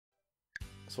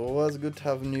It's always good to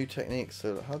have new techniques.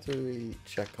 So how do we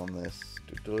check on this?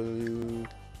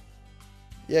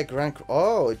 Yeah,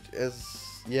 oh, it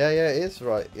is. Yeah, it is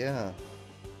right. Yeah.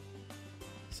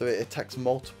 So it attacks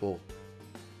multiple.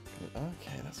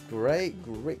 Okay, that's great.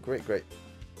 Great.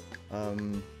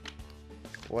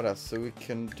 What else? So we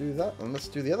can do that, and let's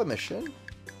do the other mission,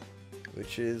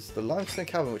 which is the limestone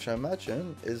cavern, which I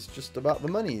imagine is just about the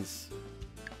monies.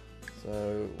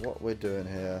 So what we're doing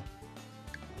here,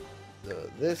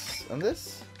 this and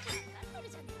this,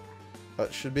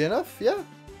 that should be enough, yeah.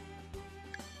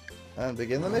 And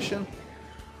begin the mission.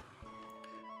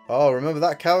 Oh, remember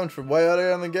that cavern from way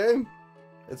earlier in the game?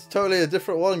 It's totally a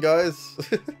different one, guys.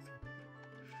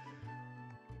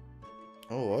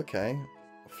 Oh, okay.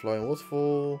 Flowing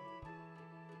waterfall.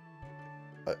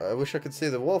 I wish I could see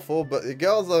the waterfall, but the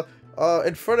girls are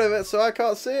in front of it, so I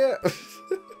can't see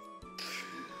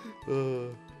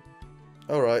it.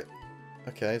 Alright.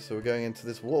 Okay, so we're going into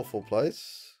this waterfall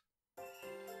place.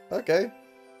 Okay.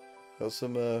 Got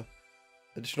some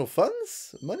additional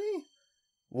funds? Money?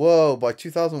 Whoa, by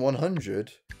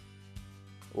 2,100?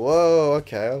 Whoa,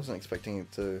 okay. I wasn't expecting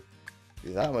it to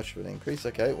be that much of an increase.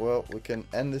 Okay, well, we can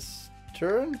end this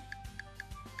turn.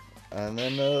 And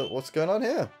then, what's going on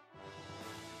here?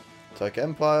 Turk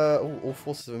Empire. Ooh, all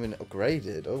forces have been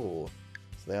upgraded. Oh,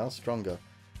 so they are stronger.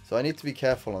 So I need to be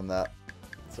careful on that.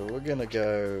 So we're going to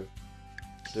go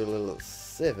do a little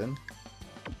 7.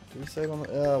 Do we save on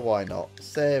the... why not?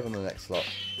 Save on the next slot.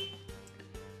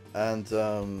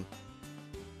 And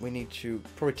we need to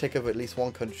probably take over at least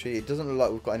one country. It doesn't look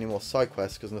like we've got any more side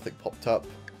quests because nothing popped up.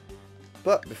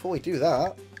 But before we do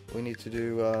that, we need to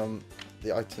do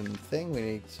the item thing. We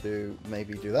need to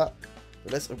maybe do that.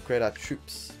 But let's upgrade our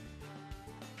troops.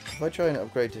 If I try and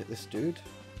upgrade this dude,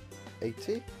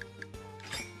 80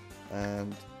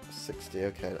 and 60.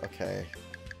 Okay.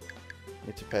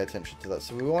 Need to pay attention to that.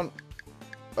 So we want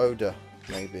Oda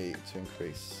maybe to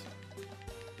increase.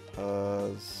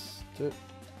 Okay,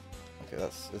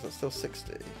 is that still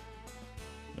 60?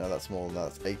 No, that's more than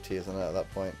that. That's 80, isn't it, at that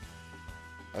point?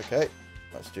 Okay,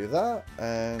 let's do that.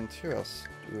 And who else?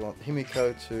 Do we want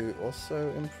Himiko to also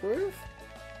improve?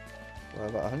 By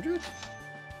about 100?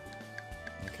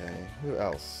 Okay, who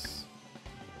else?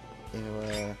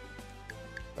 Anywhere?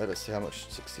 Oh, let's see how much.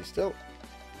 60 still.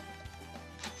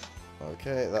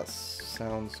 Okay, that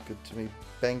sounds good to me.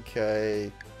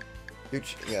 Benkei.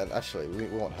 Yeah, actually, we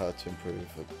want her to improve.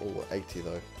 Oh, 80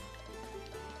 though.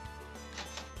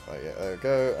 Oh yeah, there we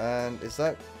go. And is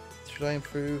that... should I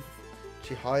improve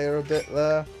Chihaya a bit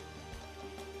there?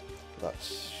 That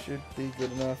should be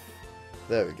good enough.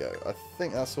 There we go. I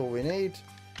think that's all we need.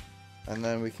 And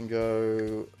then we can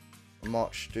go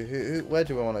march to... where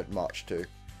do we want to march to?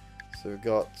 So we've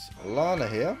got Lana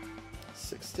here.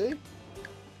 60.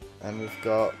 And we've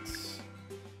got...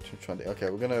 okay,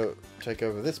 we're going to take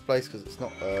over this place because it's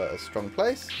not a strong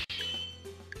place.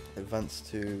 Advance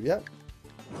to... yep.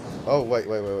 Oh, wait.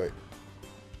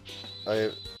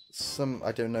 I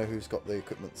don't know who's got the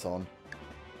equipments on.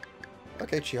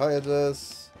 Okay, Chihaya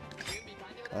does.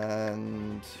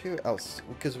 And who else?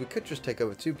 Because we could just take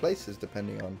over 2 places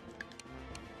depending on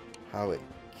how it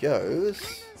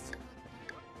goes.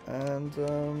 And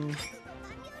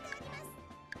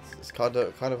it's kind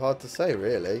of hard to say,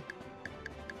 really.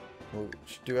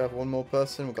 Do we have one more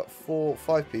person? We've got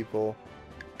 5 people.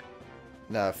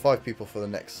 No, 5 people for the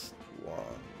next one.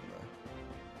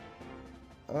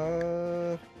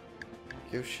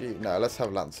 Yoshi. No, let's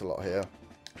have Lancelot here.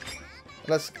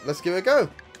 Let's give it a go.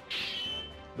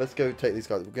 Let's go take these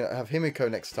guys. We're gonna have Himiko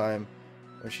next time,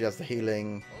 and she has the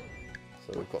healing,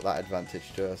 so we've got that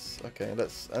advantage to us. Okay,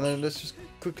 let's just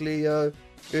quickly go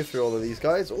through all of these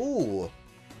guys. Ooh,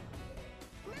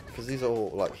 because these are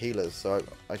all like healers, so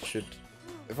I should.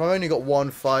 If I've only got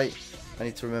one fight, I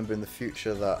need to remember in the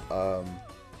future that to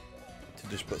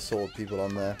just put sword people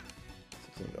on there.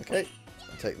 Okay,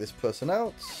 I'll take this person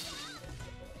out.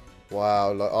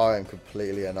 Wow, like I am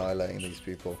completely annihilating these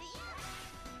people.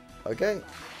 Okay,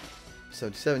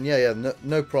 77. Yeah,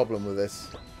 no problem with this.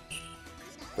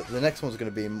 But the next one's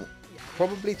going to be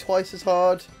probably twice as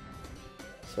hard.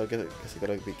 So I guess I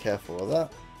got to be careful of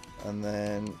that. And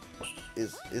then,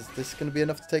 is this going to be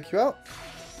enough to take you out?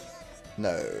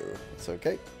 No, it's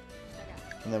okay.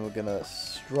 And then we're going to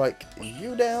strike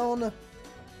you down.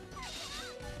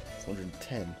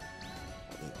 110.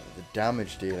 The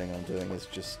damage dealing I'm doing is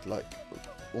just like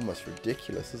almost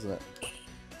ridiculous, isn't it?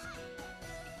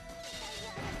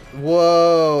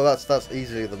 Whoa, that's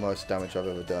easily the most damage I've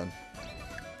ever done.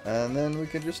 And then we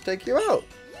can just take you out.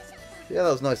 Yeah,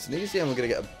 that was nice and easy, and we're going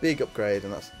to get a big upgrade,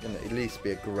 and that's going to at least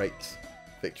be a great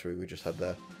victory we just had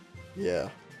there. Yeah.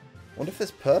 Wonder if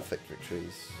there's perfect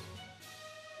victories.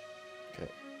 Okay.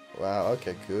 Wow,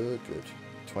 okay, good, good.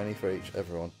 20 for each,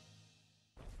 everyone.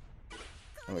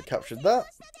 And we captured that.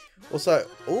 Also,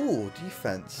 oh,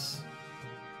 defense.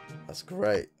 That's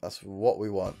great. That's what we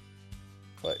want.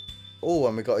 Right. Oh,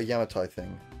 and we got a Yamatai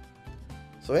thing.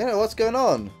 So, you know, what's going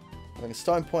on? I think a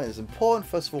starting point is important.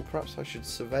 First of all, perhaps I should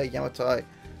survey Yamatai.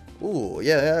 Ooh,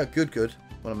 yeah, good, good.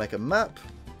 Want to make a map.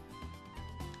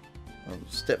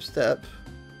 Step.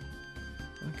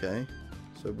 Okay.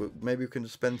 So maybe we can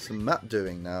spend some map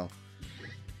doing now.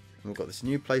 And we've got this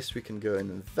new place we can go and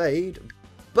invade.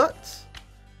 But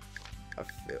I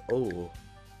feel, oh,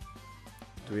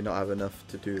 do we not have enough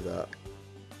to do that?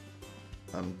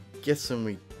 I'm guessing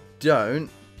we don't,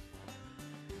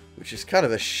 which is kind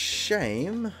of a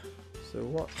shame. So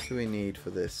what do we need for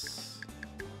this?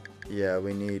 Yeah,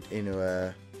 we need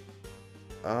Inoue.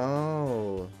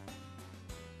 Oh,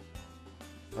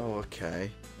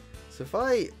 okay. So if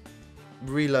I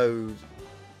reload,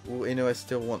 will Inoue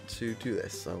still want to do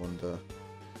this, I wonder?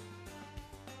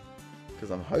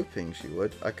 Because I'm hoping she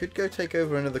would. I could go take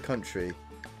over another country.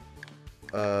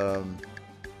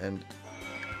 And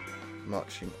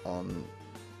marching on.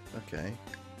 Okay.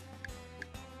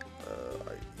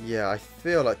 Yeah, I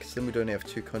feel like, because then we'd only have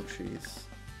 2 countries.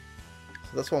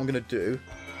 So that's what I'm going to do.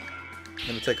 I'm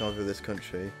going to take over this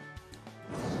country.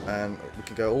 And we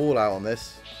can go all out on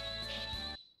this.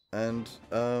 And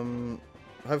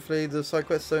hopefully the side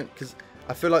quests don't, because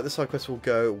I feel like the side quests will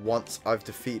go once I've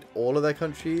defeated all of their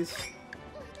countries.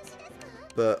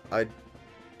 But I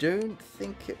don't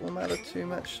think it will matter too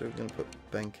much. So we're going to put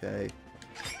Benkei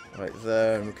right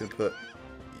there. And we're going to put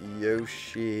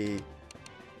Yoshi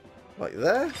like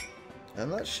there.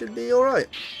 And that should be alright.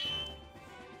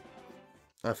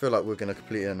 I feel like we're going to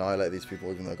completely annihilate these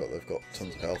people, even though they've got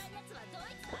tons of health.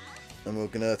 And we're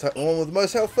going to attack the one with the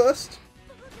most health first.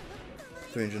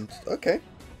 300. Okay.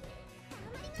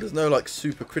 There's no like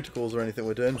super criticals or anything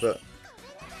we're doing, but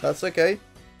that's okay.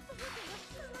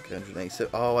 Okay,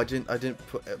 187. Oh, I didn't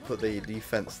put the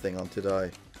defense thing on, did I?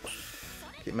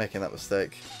 Keep making that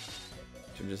mistake.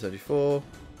 274.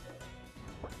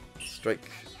 Strike.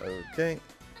 Okay.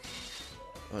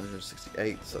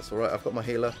 168. So that's alright. I've got my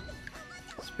healer.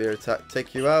 Spear attack.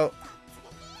 Take you out.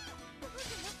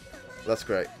 That's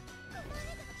great.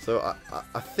 So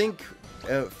I think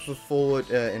for forward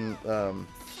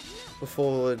for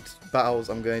forward battles,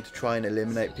 I'm going to try and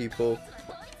eliminate people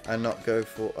and not go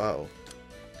for. Oh,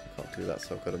 I can't do that,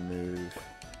 so I've got to move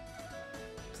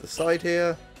to the side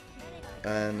here,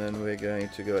 and then we're going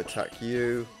to go attack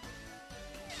you.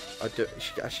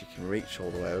 She actually can reach all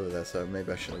the way over there, so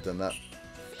maybe I shouldn't have done that.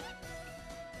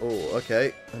 Oh,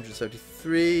 okay,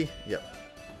 173. Yep,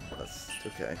 that's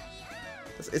okay.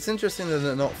 It's interesting that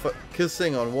they're not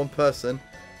focusing on one person.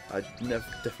 I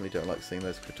definitely don't like seeing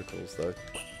those criticals though.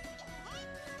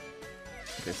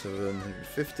 Okay,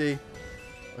 750.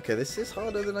 Okay, this is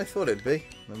harder than I thought it'd be.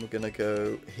 Then we're gonna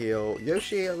go heal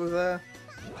Yoshi over there.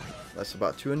 That's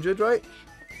about 200, right?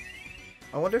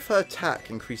 I wonder if her attack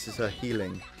increases her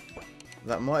healing.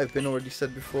 That might have been already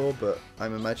said before, but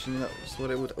I'm imagining that's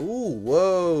what it would. Ooh,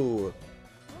 whoa!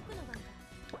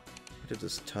 It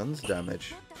does tons of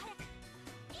damage.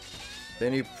 The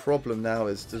only problem now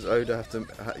is, does Oda have to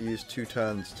use 2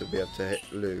 turns to be able to hit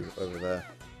Lou over there?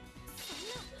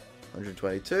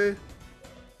 122.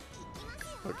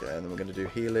 Okay, and then we're going to do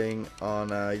healing on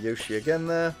Yoshi again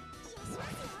there.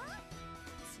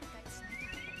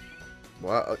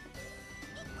 Wow.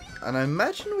 And I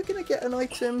imagine we're going to get an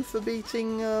item for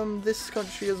beating this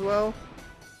country as well.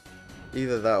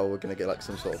 Either that or we're going to get like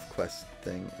some sort of quest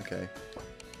thing. Okay.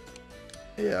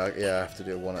 Yeah, I have to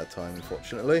do it one at a time,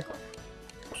 unfortunately.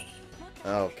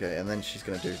 Okay, and then she's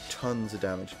going to do tons of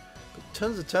damage.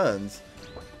 Tons of turns.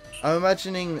 I'm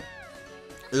imagining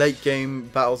late game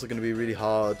battles are going to be really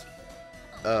hard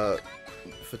for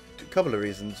a couple of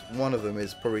reasons. One of them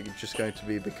is probably just going to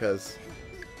be because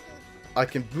I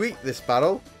can beat this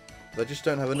battle, but I just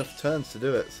don't have enough turns to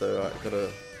do it, so I've got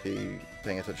to be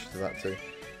paying attention to that too.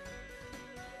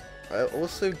 I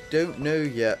also don't know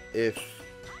yet if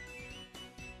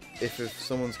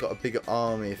someone's got a bigger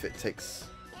army, if it takes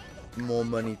more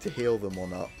money to heal them or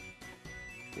not.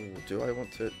 Ooh, do I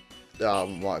want to? Ah,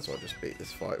 might as well just beat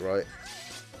this fight, right?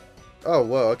 Oh,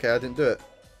 well, okay, I didn't do it.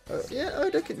 Yeah,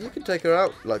 you can take her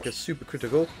out like a super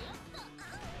critical.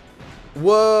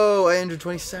 Whoa,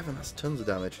 827. That's tons of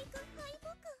damage.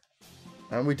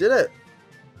 And we did it.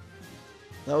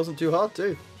 That wasn't too hard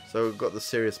too. So we've got the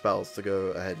serious battles to go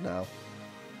ahead now,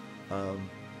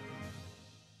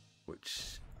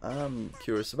 which I'm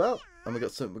curious about. And we're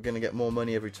going to get more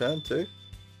money every turn too.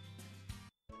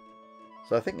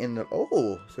 So I think in the...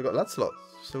 Oh, so we've got Lancelot.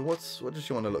 So what does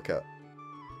she want to look at?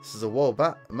 This is a world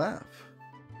map.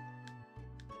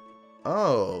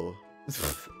 Oh.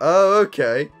 Oh,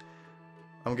 okay.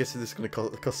 I'm guessing this is going to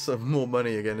cost some more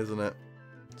money again, isn't it?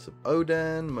 Some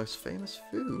oden, most famous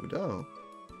food. Oh.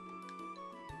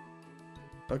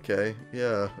 Okay,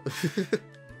 yeah.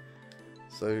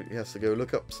 So he has to go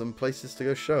look up some places to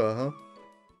go show her, huh?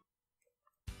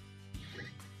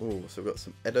 Oh, so we've got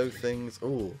some Edo things.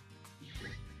 Oh.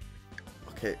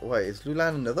 Okay, wait, is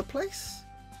Lulan another place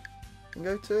you can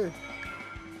go to?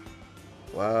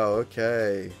 Wow,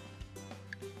 okay.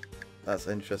 That's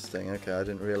interesting. Okay, I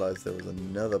didn't realise there was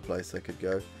another place I could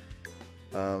go.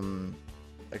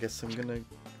 I guess I'm gonna...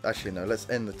 Actually, no, let's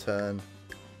end the turn.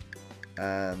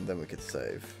 And then we could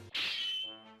save.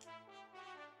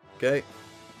 Okay.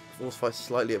 Force fight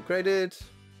slightly upgraded.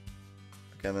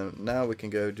 Okay, then now we can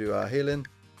go do our healing.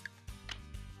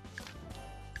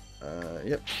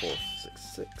 Yep,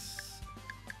 466.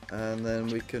 And then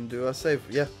we can do our save.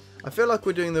 Yeah, I feel like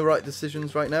we're doing the right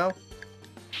decisions right now.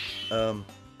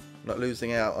 Not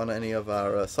losing out on any of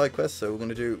our side quests, so we're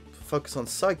going to focus on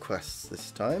side quests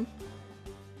this time.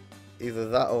 Either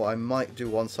that or I might do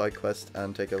one side quest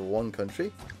and take over one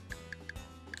country.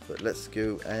 But let's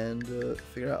go and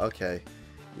figure out. Okay,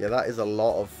 yeah, that is a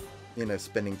lot of, you know,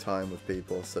 spending time with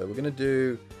people. So we're going to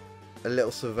do a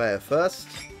little surveyor first.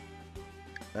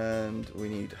 And we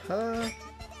need her.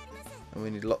 And we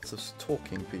need lots of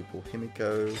talking people.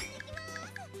 Himiko.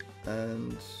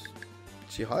 And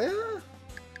Chihaya?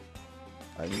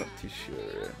 I'm not too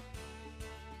sure.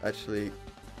 Actually,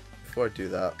 before I do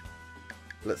that,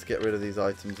 let's get rid of these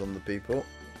items on the people.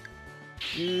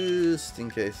 Just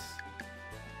in case.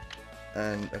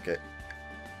 And, okay.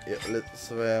 Yeah, let's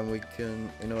survey and we can,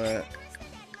 you know where?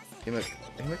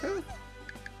 Himiko?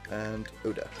 And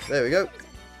Oda. There we go.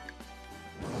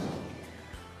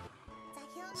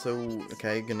 So,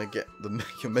 okay, gonna get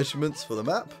your measurements for the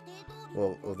map,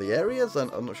 or the areas.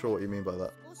 I'm not sure what you mean by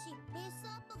that.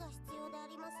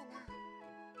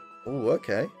 Oh,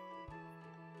 okay.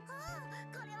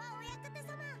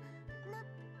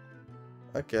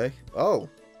 Okay. Oh,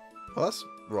 well, that's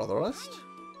rather honest.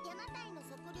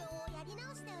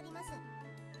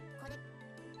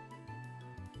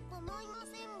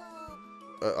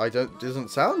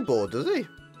 Doesn't sound bored, does he?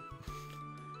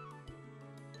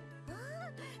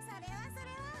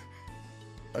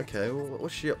 Okay, well,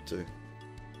 what's she up to?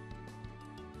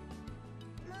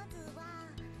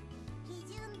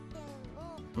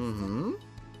 Mm-hmm.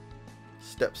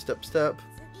 Step, step, step.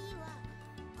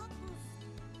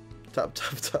 Tap,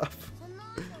 tap,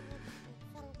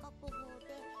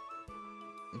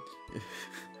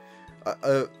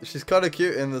 tap. She's kind of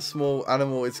cute in the small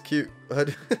animal. It's cute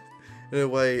in a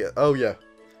way. Oh, yeah.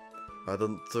 I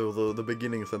don't do the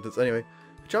beginning sentence. Anyway,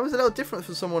 Charm is a little different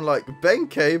from someone like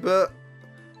Benkei, but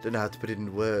don't know how to put it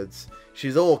in words.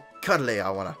 She's all cuddly.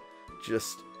 I wanna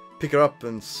just pick her up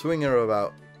and swing her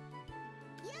about.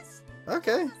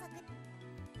 Okay.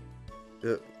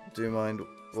 Do you mind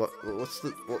what? What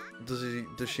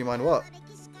does she mind what?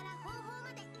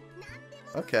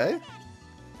 Okay.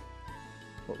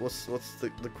 What's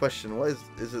the question? What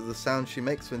is it the sound she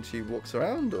makes when she walks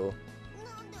around, or?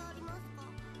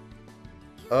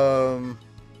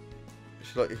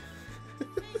 She like.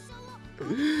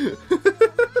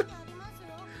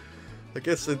 I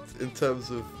guess in terms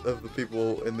of the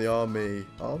people in the army,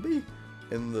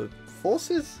 in the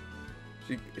forces,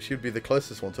 she'd be the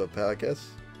closest one to a pet, I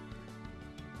guess.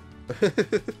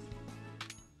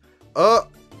 Oh!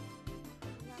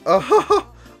 Oh!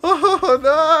 Oh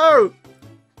no!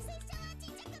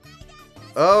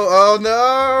 Oh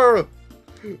no!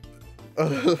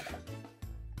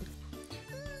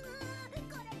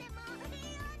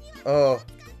 Oh.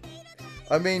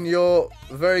 I mean, you're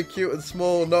very cute and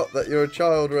small, not that you're a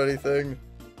child or anything.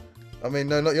 I mean,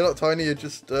 no, you're not tiny, you're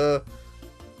just, below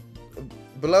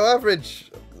average.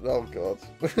 Oh, God.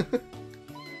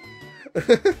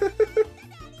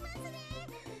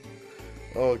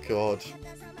 Oh, God.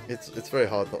 It's very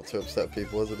hard not to upset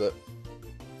people, isn't it?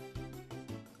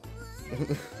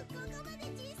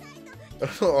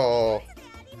 Oh.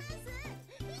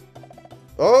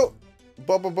 Oh!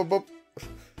 Bop, bop, bop, bop.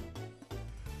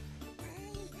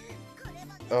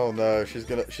 Oh no, she's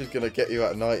gonna get you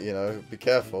at night, you know. Be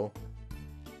careful.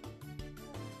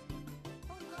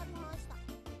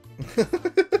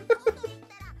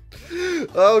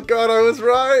 Oh God, I was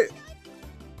right.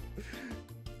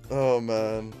 Oh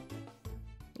man.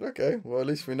 Okay, well at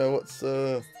least we know what's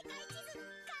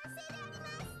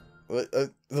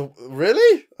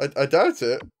really? I doubt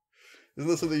it. Isn't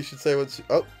that something you should say once?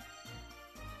 Oh.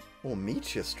 Oh,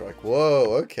 Meteor Strike.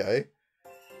 Whoa, okay. I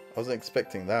wasn't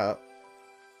expecting that.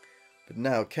 But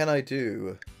now, can I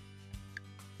do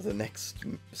the next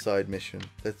side mission?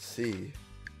 Let's see.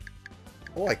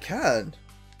 Oh, I can.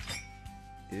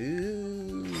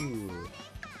 Ooh.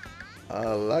 I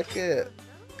like it.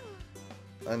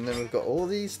 And then we've got all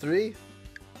these 3.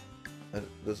 And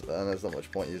there's not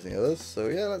much point using others. So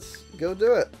yeah, let's go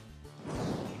do it.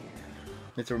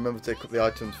 Need to remember to equip the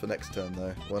items for next turn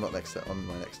though. Well, not next turn, on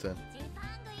my next turn.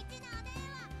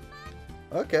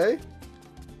 Okay.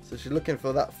 So she's looking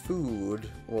for that food.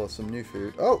 Or some new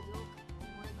food. Oh!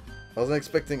 I wasn't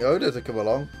expecting Oda to come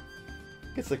along.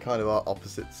 I guess they're kind of our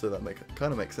opposites, so that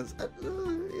kind of makes sense.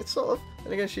 It's sort of.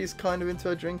 And again, she's kind of into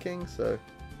her drinking, so.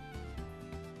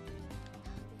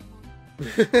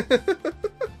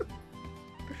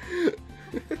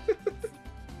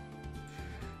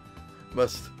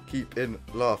 Must keep in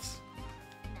laughs.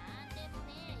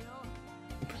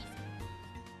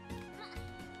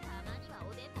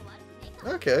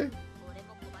 Okay.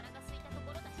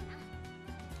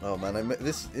 Oh man,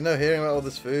 this, you know, hearing about all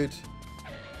this food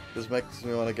just makes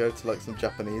me want to go to like some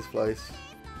Japanese place.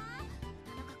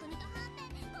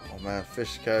 Oh man,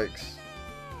 fish cakes.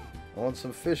 I want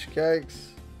some fish cakes.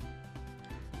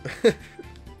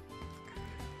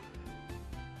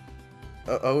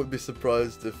 I would be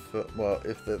surprised if, well,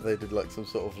 if they did like some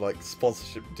sort of like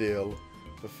sponsorship deal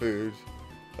for food.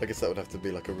 I guess that would have to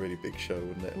be like a really big show,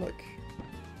 wouldn't it? Like,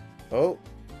 oh,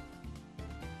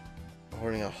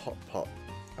 ordering a hot pot.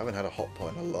 I haven't had a hot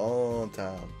pot in a long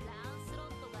time.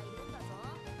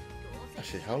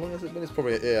 Actually, how long has it been? It's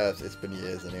probably, yeah, it's been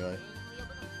years anyway.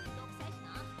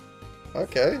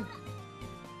 Okay.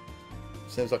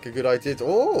 Seems like a good idea to,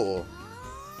 oh!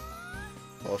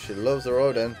 Oh, she loves her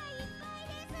oden.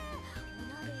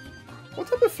 What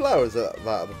type of flower is that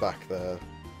at the back there?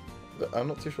 I'm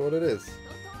not too sure what it is.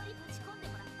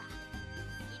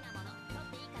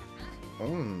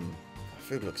 Mmm,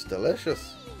 food looks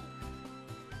delicious.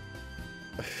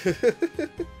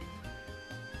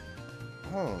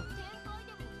 Oh.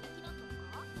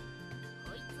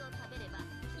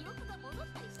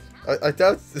 I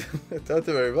doubt it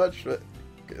very much, but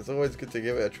it's always good to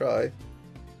give it a try.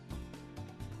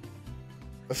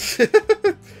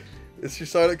 Is she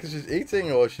silent because she's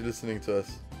eating, or is she listening to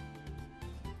us?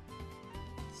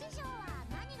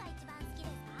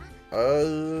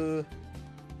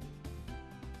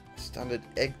 Standard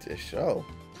egg dish. Oh,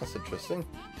 that's interesting.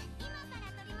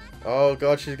 Oh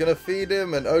god, she's gonna feed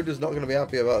him, and Oda's not gonna be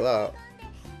happy about that.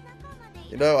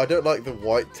 You know, I don't like the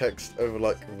white text over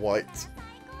like white,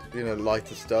 you know,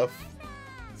 lighter stuff.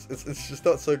 It's just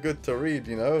not so good to read,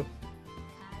 you know.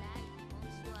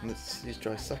 And let's use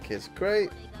dry sake. It's great.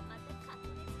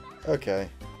 Okay.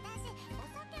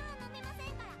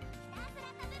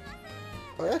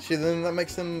 Oh, actually, then that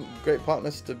makes them great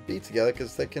partners to be together,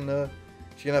 because they can.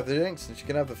 She can have the drinks and she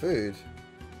can have the food.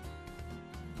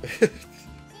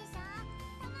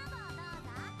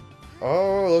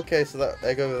 Oh, okay. So that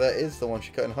egg over there is the one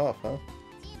she cut in half, huh?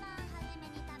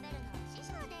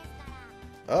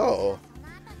 Oh.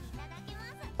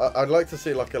 I'd like to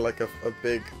see like a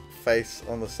big face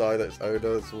on the side that's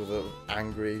Oda's with an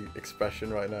angry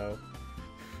expression right now.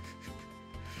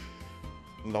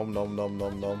 Nom nom nom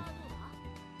nom nom.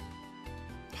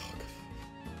 Oh,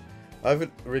 I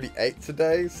haven't really ate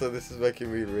today, so this is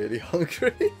making me really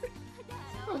hungry.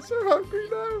 I'm so hungry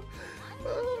now.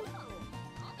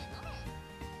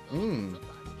 Mmm.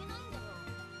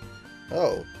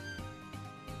 Oh.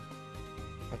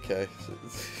 Okay. So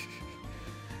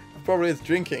the problem is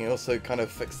drinking also kind of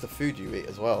affects the food you eat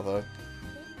as well, though.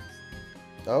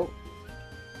 Oh.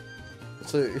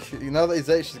 So now that he's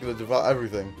ate, she's going to devour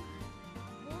everything.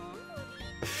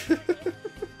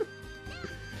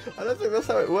 I don't think that's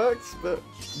how it works, but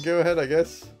go ahead, I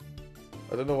guess.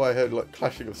 I don't know why I heard like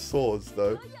clashing of swords,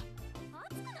 though.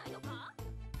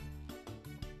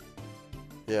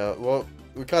 Yeah, well,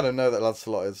 we kind of know that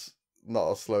Lancelot is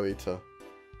not a slow eater.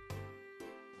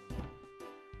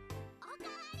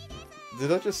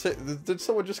 Did I just say... Did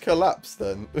someone just collapse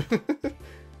then?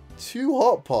 2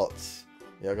 hot pots!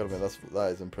 Yeah, I gotta admit,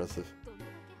 that is impressive.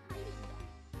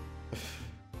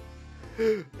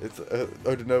 It's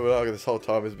Oda Nobunaga this whole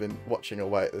time has been watching her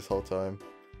weight this whole time.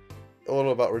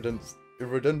 All about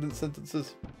redundant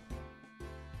sentences.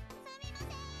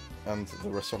 And the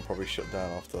restaurant probably shut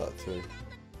down after that too.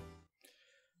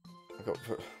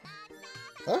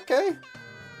 Okay.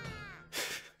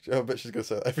 I bet she's gonna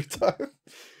say that every time.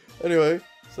 Anyway,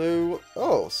 so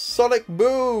oh, Sonic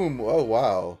Boom! Oh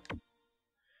wow.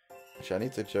 Actually, I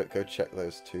need to go check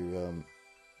those two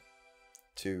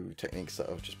techniques that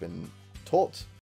I've just been taught.